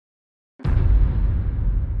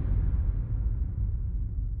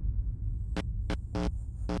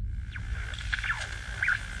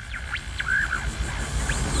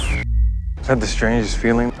I've had the strangest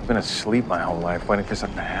feeling. I've been asleep my whole life, waiting for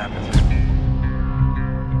something to happen.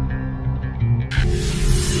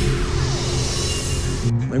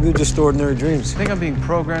 Maybe they're just ordinary dreams. I think I'm being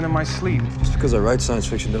programmed in my sleep. Just because I write science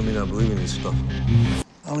fiction doesn't mean I believe in this stuff.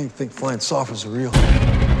 I don't even think flying saucers are real.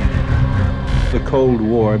 The Cold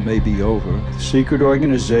War may be over. The secret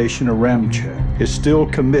organization Ramcheck is still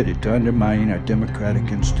committed to undermining our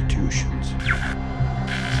democratic institutions.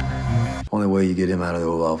 Only way you get him out of the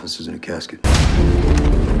Oval Office is in a casket.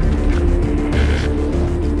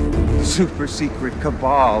 Super secret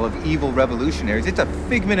cabal of evil revolutionaries. It's a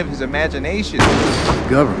figment of his imagination. The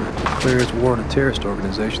government declares war on a terrorist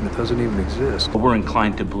organization that doesn't even exist. We're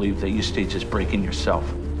inclined to believe that you staged this break-in yourself.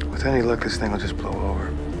 With any luck, this thing will just blow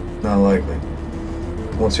over. Not likely.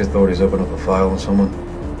 Once the authorities open up a file on someone,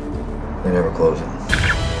 they never close it.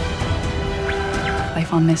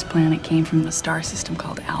 Life on this planet came from a star system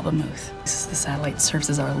called Albemuth. This is the satellite that serves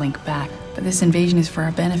as our link back. But this invasion is for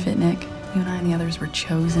our benefit, Nick. You and I and the others were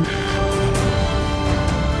chosen.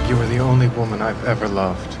 You were the only woman I've ever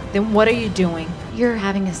loved. Then what are you doing? You're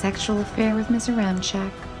having a sexual affair with Miss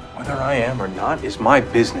Ramcheck. Whether I am or not is my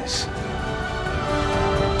business.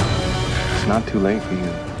 It's not too late for you.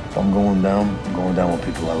 If I'm going down with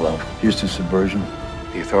people I love. Here's to subversion.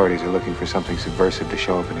 The authorities are looking for something subversive to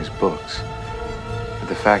show up in his books. But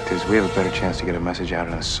the fact is, we have a better chance to get a message out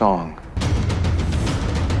in a song.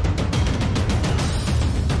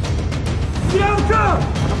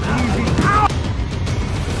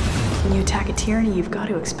 When you attack a tyranny, you've got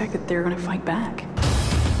to expect that they're going to fight back.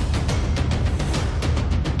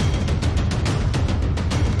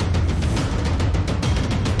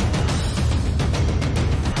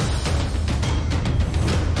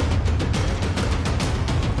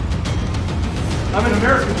 I'm an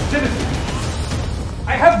American citizen.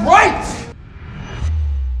 I have rights!